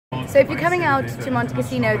So if you're coming out to Monte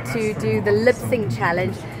Cassino to do the lip sync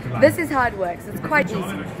challenge, this is how it works. It's quite easy.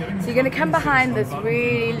 So you're going to come behind this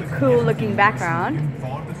really cool looking background,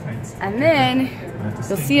 and then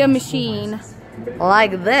you'll see a machine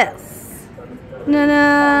like this.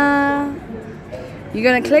 Na-na. You're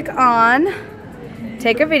going to click on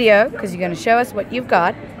take a video, because you're going to show us what you've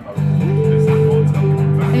got.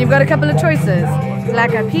 And you've got a couple of choices: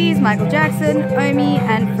 Black Eyed Peas, Michael Jackson, Omi,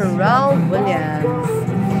 and Pharrell Williams.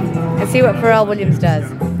 Let's see what Pharrell Williams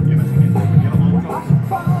does.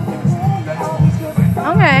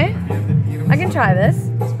 Okay, I can try this.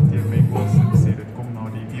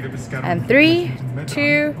 And 3,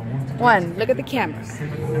 2, 1. Look at the camera.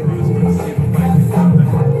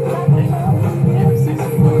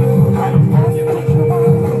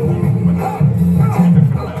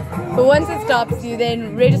 But once it stops, you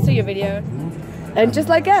then register your video, and just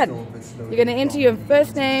like that, you're going to enter your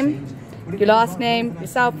first name, your last name, your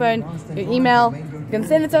cell phone, your email. You can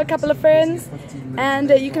send it to a couple of friends, and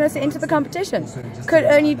you can also enter the competition. Could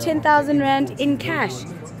earn you 10,000 Rand in cash.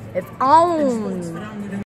 It's on!